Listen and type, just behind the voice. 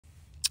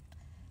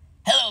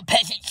Hello,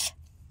 peasants.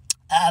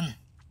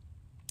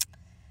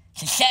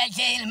 It's a sad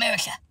day in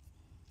America.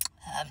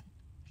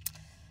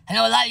 I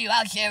know a lot of you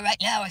out there right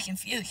now are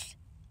confused.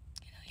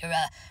 You're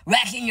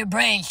racking your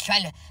brains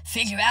trying to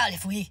figure out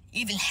if we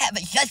even have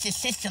a justice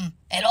system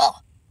at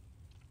all.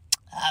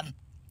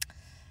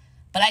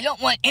 But I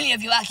don't want any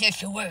of you out there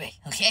to worry,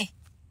 okay?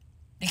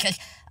 Because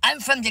I'm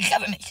from the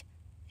government,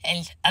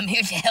 and I'm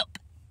here to help.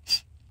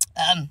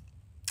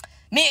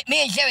 Me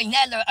and Jerry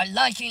Nadler are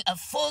launching a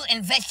full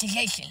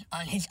investigation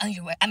on his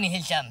underwear.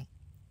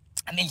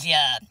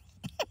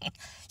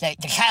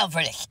 The child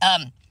verdict.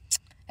 And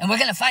we're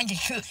gonna find the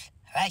truth,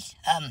 right?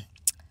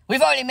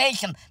 We've already made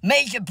some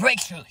major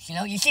breakthroughs, you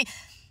know? You see,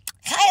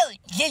 Kyle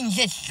didn't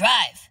just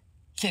drive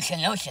to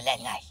Kenosha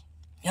that night.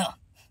 No.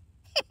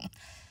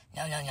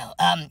 No.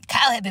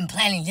 Kyle had been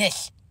planning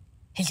this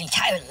his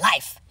entire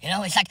life, you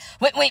know? It's like,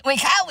 when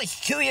Kyle was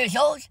 2 years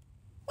old,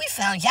 we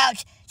found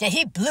out that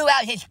he blew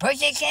out his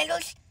birthday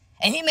candles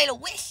and he made a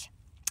wish.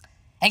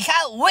 And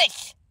Kyle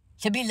wished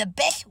to be the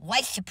best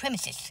white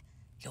supremacist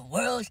the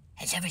world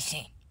has ever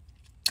seen.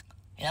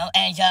 You know,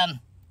 and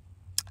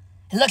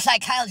it looks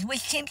like Kyle's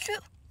wish came true.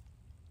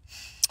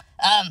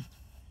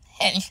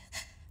 And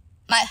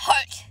my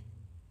heart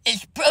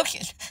is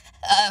broken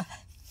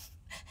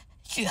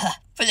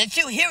for the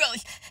two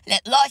heroes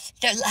that lost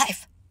their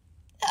life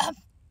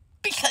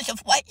because of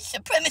white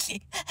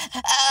supremacy.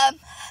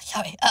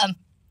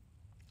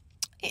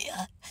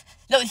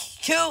 Those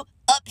two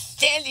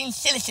upstanding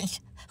citizens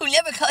who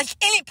never caused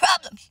any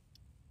problems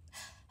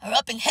are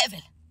up in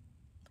heaven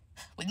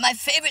with my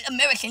favorite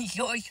American,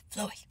 George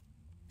Floyd.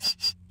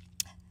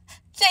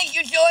 Thank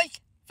you,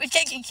 George, for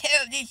taking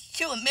care of these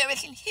two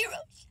American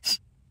heroes.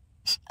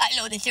 I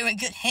know that they're in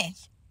good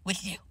hands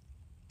with you.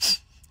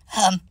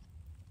 I'm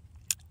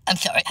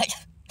sorry.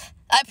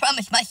 I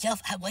promised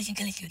myself I wasn't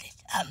going to do this.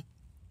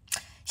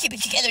 Keep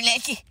it together,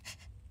 Nancy.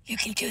 You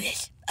can do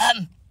this.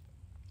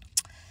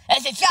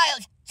 As a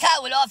child,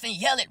 Kyle would often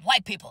yell at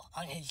white people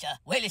on his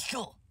way to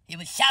school. He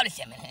would shout at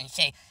them and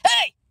say,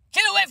 "Hey,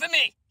 get away from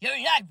me! You're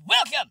not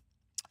welcome!"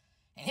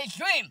 And his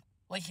dream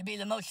was to be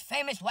the most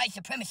famous white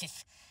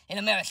supremacist in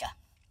America.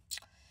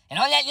 And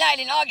on that night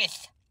in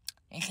August,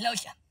 in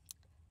Kenosha,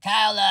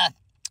 Kyle,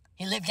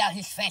 he lived out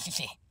his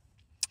fantasy.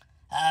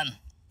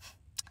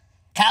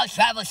 Kyle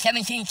traveled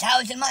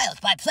 17,000 miles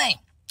by plane.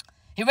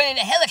 He rented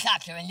a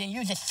helicopter and then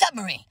used a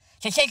submarine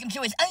to take him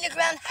to his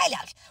underground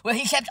hideout where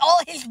he kept all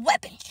his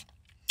weapons.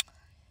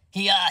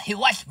 He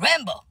watched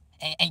Rambo,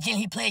 and then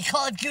he played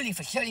Call of Duty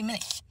for 30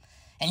 minutes.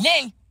 And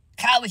then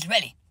Kyle was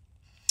ready.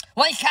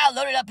 Once Kyle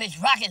loaded up his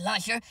rocket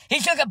launcher, he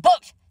took a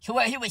boat to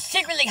where he was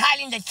secretly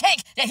hiding the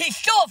tank that he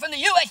stole from the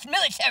U.S.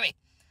 military.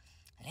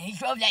 And he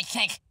drove that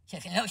tank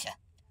to Kenosha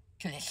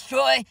to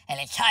destroy an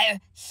entire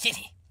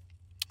city.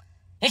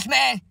 This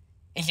man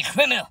is a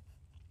criminal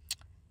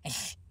and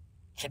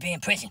should be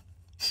in prison.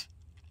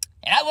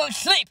 And I won't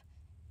sleep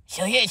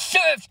till he has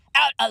served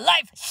out a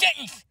life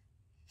sentence.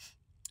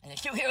 And the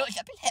two heroes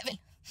up in heaven,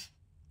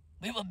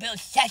 we will build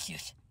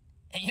statues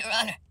in your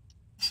honor.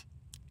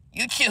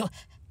 You two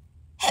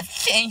have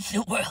changed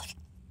the world.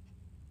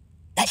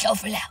 That's all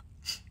for now.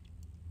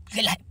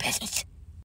 Good night, peasants.